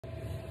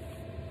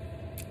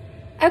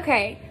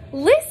Okay,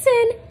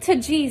 listen to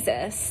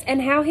Jesus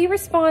and how he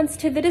responds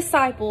to the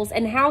disciples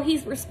and how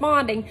he's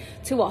responding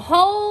to a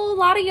whole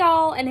lot of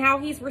y'all and how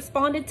he's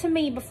responded to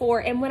me before.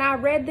 And when I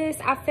read this,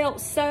 I felt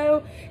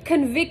so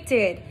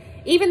convicted.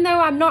 Even though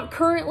I'm not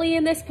currently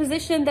in this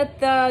position that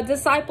the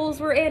disciples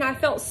were in, I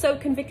felt so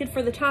convicted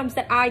for the times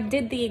that I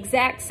did the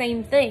exact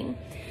same thing.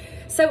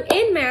 So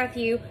in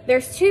Matthew,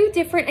 there's two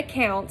different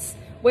accounts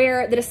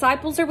where the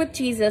disciples are with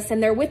Jesus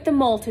and they're with the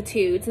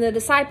multitudes, and the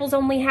disciples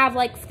only have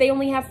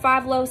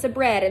 5 loaves of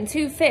bread and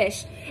 2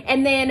 fish,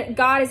 and then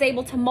God is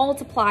able to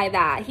multiply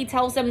that. He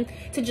tells them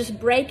to just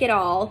break it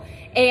all,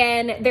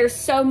 and there's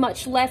so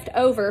much left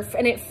over,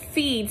 and it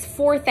feeds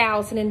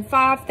 4,000 and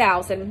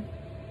 5,000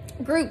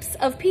 groups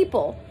of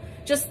people,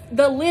 just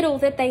the little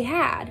that they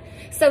had.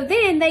 So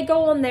then they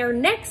go on their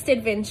next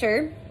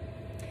adventure,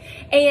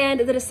 and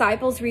the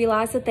disciples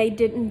realize that they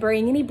didn't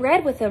bring any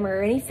bread with them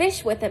or any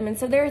fish with them. And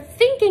so they're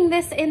thinking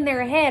this in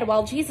their head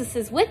while Jesus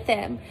is with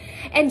them.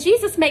 And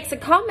Jesus makes a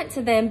comment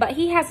to them, but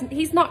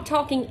he's not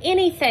talking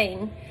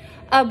anything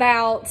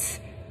about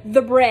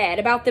the bread,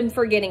 about them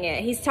forgetting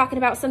it. He's talking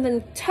about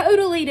something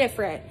totally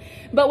different.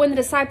 But when the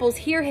disciples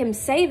hear him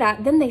say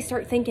that, then they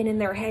start thinking in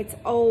their heads,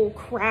 oh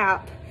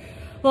crap.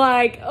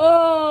 Like,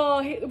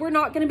 oh, we're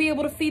not going to be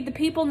able to feed the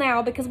people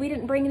now because we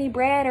didn't bring any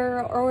bread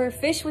or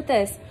fish with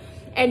us.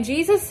 And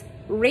Jesus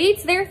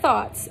reads their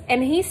thoughts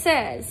and he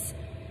says,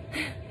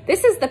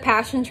 this is the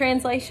Passion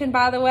Translation,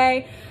 by the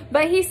way,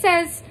 but he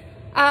says,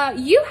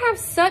 you have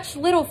such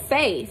little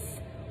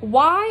faith.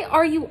 Why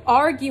are you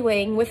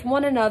arguing with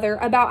one another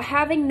about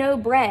having no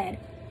bread?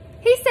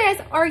 He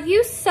says, are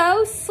you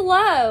so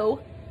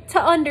slow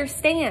to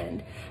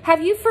understand?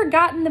 Have you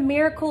forgotten the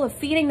miracle of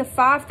feeding the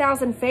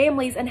 5,000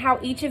 families and how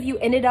each of you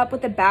ended up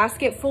with a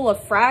basket full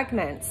of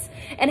fragments?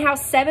 And how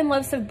 7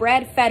 loaves of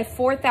bread fed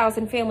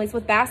 4,000 families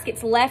with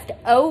baskets left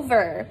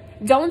over?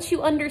 Don't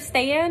you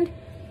understand?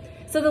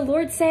 So the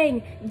Lord's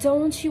saying,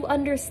 don't you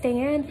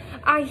understand?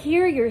 I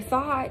hear your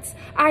thoughts.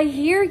 I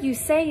hear you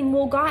saying,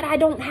 well, God, I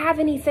don't have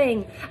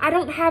anything. I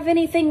don't have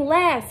anything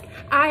left.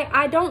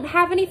 I don't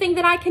have anything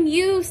that I can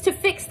use to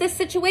fix this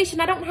situation.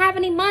 I don't have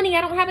any money.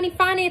 I don't have any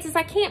finances.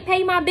 I can't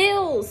pay my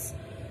bills.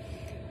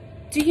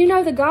 Do you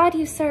know the God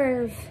you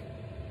serve?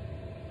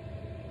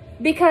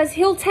 Because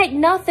he'll take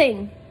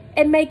nothing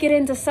and make it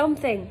into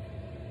something.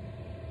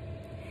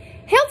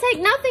 He'll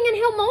take nothing and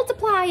he'll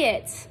multiply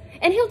it.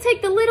 And he'll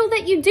take the little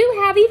that you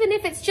do have, even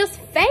if it's just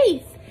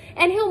faith,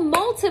 and he'll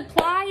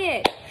multiply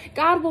it.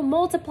 God will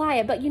multiply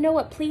it. But you know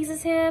what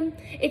pleases him?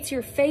 It's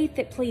your faith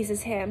that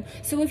pleases him.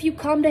 So if you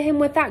come to him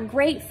with that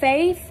great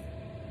faith,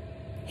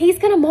 he's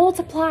going to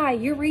multiply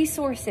your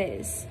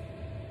resources.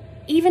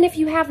 Even if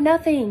you have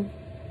nothing,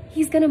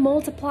 he's going to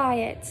multiply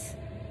it.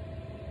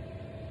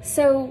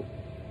 So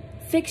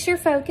fix your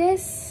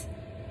focus.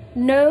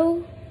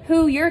 Know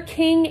who your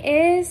king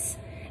is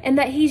and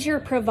that he's your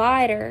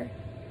provider.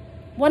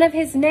 One of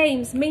his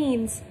names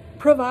means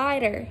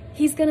provider.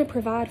 He's going to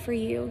provide for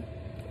you.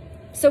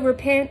 So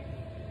repent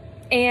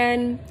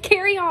and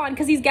carry on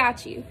because he's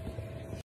got you.